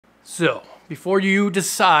So, before you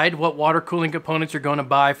decide what water cooling components you're going to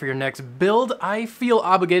buy for your next build, I feel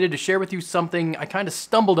obligated to share with you something I kind of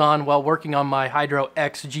stumbled on while working on my Hydro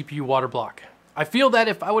X GPU water block. I feel that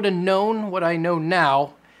if I would have known what I know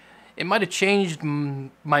now, it might have changed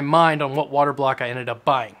my mind on what water block I ended up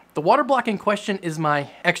buying. The water block in question is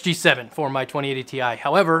my XG7 for my 2080 Ti.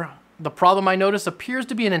 However, the problem I notice appears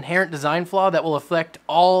to be an inherent design flaw that will affect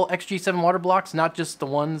all XG7 water blocks, not just the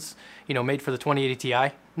ones, made for the 2080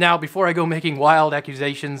 Ti. Now, before I go making wild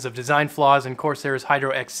accusations of design flaws in Corsair's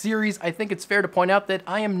Hydro X series, I think it's fair to point out that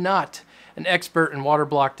I am not an expert in water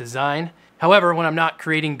block design. However, when I'm not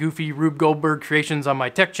creating goofy Rube Goldberg creations on my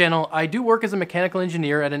tech channel, I do work as a mechanical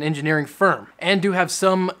engineer at an engineering firm and do have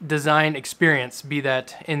some design experience, be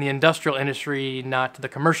that in the industrial industry, not the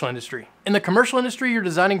commercial industry. In the commercial industry, you're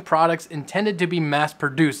designing products intended to be mass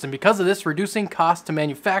produced, and because of this, reducing cost to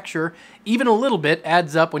manufacture even a little bit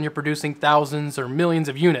adds up when you're producing thousands or millions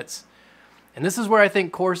of units. And this is where I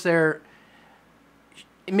think Corsair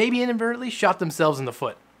maybe inadvertently shot themselves in the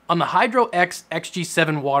foot. On the Hydro X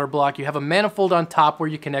XG7 water block, you have a manifold on top where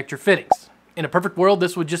you connect your fittings. In a perfect world,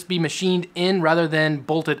 this would just be machined in rather than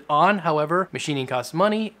bolted on. However, machining costs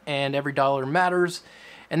money and every dollar matters.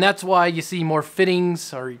 And that's why you see more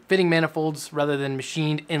fittings or fitting manifolds rather than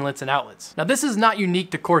machined inlets and outlets. Now, this is not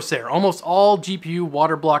unique to Corsair. Almost all GPU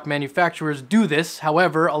water block manufacturers do this.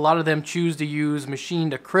 However, a lot of them choose to use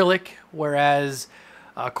machined acrylic, whereas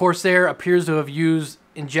Corsair appears to have used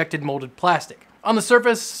injected molded plastic. On the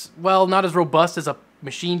surface, well, not as robust as a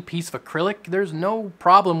machined piece of acrylic, there's no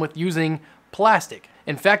problem with using plastic.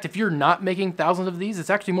 In fact, if you're not making thousands of these, it's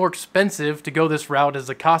actually more expensive to go this route as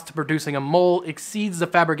the cost of producing a mold exceeds the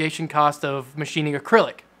fabrication cost of machining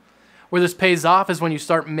acrylic. Where this pays off is when you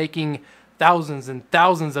start making thousands and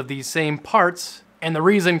thousands of these same parts, and the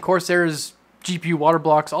reason Corsair's GPU water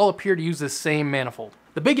blocks all appear to use this same manifold.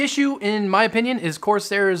 The big issue, in my opinion, is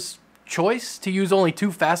Corsair's choice to use only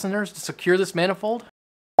 2 fasteners to secure this manifold.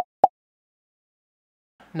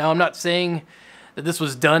 Now, I'm not saying that this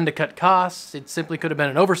was done to cut costs. It simply could have been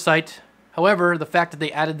an oversight. However, the fact that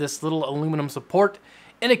they added this little aluminum support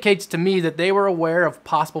indicates to me that they were aware of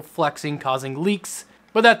possible flexing causing leaks,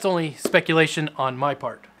 but that's only speculation on my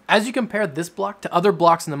part. As you compare this block to other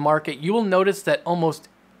blocks in the market, you will notice that almost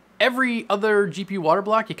every other GPU water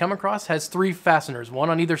block you come across has 3 fasteners, one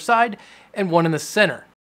on either side and one in the center.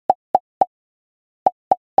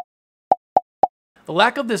 The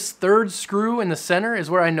lack of this 3rd screw in the center is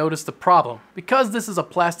where I noticed the problem. Because this is a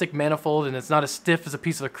plastic manifold and it's not as stiff as a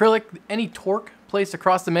piece of acrylic, any torque placed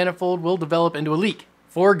across the manifold will develop into a leak.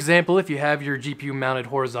 For example, if you have your GPU mounted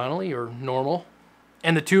horizontally or normal,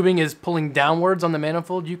 and the tubing is pulling downwards on the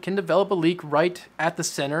manifold, you can develop a leak right at the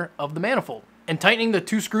center of the manifold. And tightening the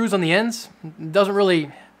 2 screws on the ends doesn't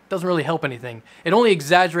really help anything. It only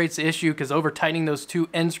exaggerates the issue because over tightening those 2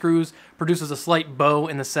 end screws produces a slight bow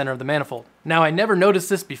in the center of the manifold. Now, I never noticed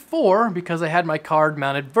this before because I had my card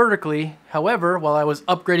mounted vertically. However, while I was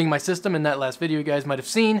upgrading my system in that last video you guys might have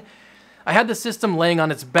seen, I had the system laying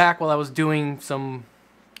on its back while I was doing some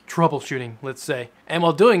troubleshooting, let's say. And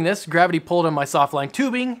while doing this, gravity pulled on my softline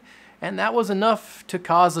tubing, and that was enough to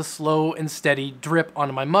cause a slow and steady drip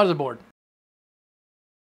onto my motherboard.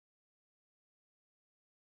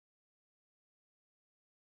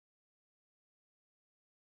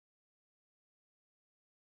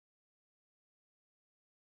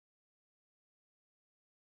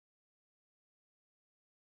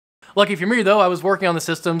 Lucky for me though, I was working on the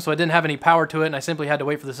system, so I didn't have any power to it, and I simply had to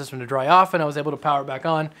wait for the system to dry off, and I was able to power it back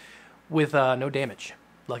on with no damage.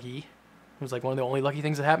 Lucky. It was like one of the only lucky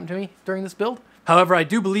things that happened to me during this build. However, I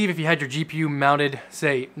do believe if you had your GPU mounted,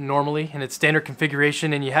 say, normally in its standard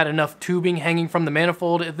configuration, and you had enough tubing hanging from the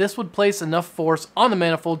manifold, this would place enough force on the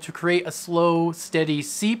manifold to create a slow, steady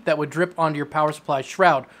seep that would drip onto your power supply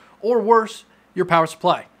shroud, or worse, your power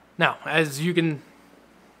supply. Now, as you can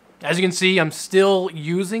see, I'm still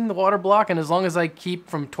using the water block, and as long as I keep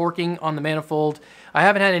from torquing on the manifold, I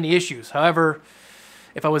haven't had any issues. However,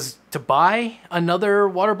 if I was to buy another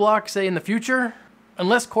water block, say in the future,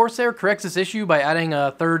 unless Corsair corrects this issue by adding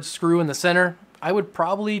a 3rd screw in the center, I would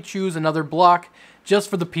probably choose another block just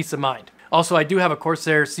for the peace of mind. Also, I do have a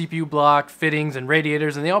Corsair CPU block, fittings, and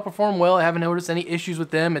radiators, and they all perform well. I haven't noticed any issues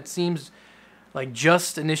with them. It seems like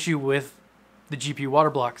just an issue with the GPU water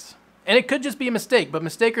blocks. And it could just be a mistake, but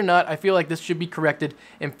mistake or not, I feel like this should be corrected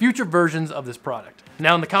in future versions of this product.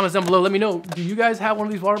 Now in the comments down below, let me know, do you guys have one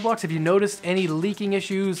of these water blocks? Have you noticed any leaking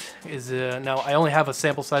issues? Now I only have a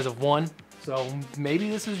sample size of 1, so maybe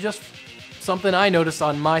this is just something I noticed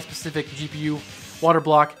on my specific GPU water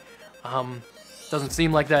block. Doesn't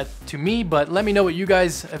seem like that to me, but let me know what you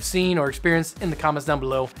guys have seen or experienced in the comments down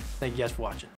below. Thank you guys for watching.